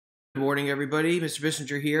Good morning, everybody. Mr.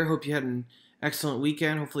 Bissinger here. Hope you had an excellent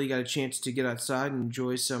weekend. Hopefully, you got a chance to get outside and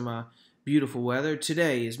enjoy some beautiful weather.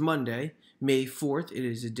 Today is Monday, May 4th. It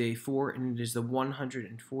is day 4, and it is the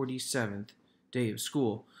 147th day of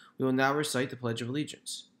school. We will now recite the Pledge of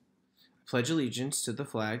Allegiance. I pledge allegiance to the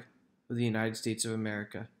flag of the United States of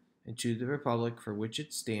America and to the republic for which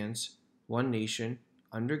it stands, one nation,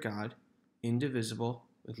 under God, indivisible,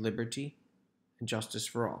 with liberty and justice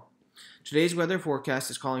for all. Today's weather forecast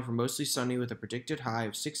is calling for mostly sunny with a predicted high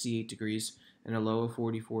of 68 degrees and a low of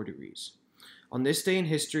 44 degrees. On this day in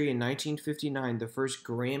history, in 1959, the first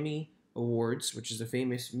Grammy Awards, which is a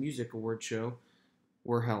famous music award show,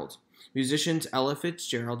 were held. Musicians Ella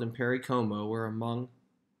Fitzgerald and Perry Como were among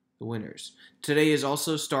the winners. Today is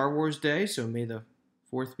also Star Wars Day, so may the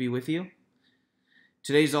 4th be with you.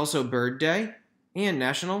 Today is also Bird Day and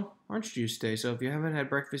National Orange Juice Day, so if you haven't had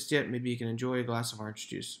breakfast yet, maybe you can enjoy a glass of orange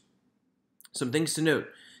juice. Some things to note.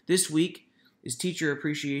 This week is Teacher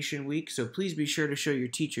Appreciation Week, so please be sure to show your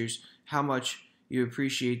teachers how much you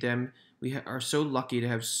appreciate them. We are so lucky to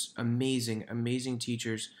have amazing, amazing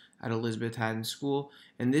teachers at Elizabeth Haddon School,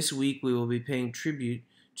 and this week we will be paying tribute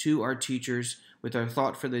to our teachers with our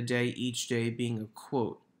thought for the day, each day being a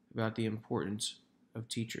quote about the importance of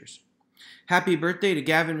teachers. Happy birthday to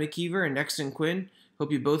Gavin McKeever and Nexton Quinn.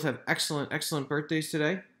 Hope you both have excellent, excellent birthdays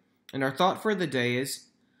today. And our thought for the day is,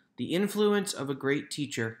 the influence of a great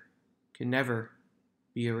teacher can never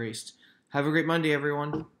be erased. Have a great Monday,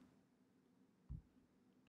 everyone.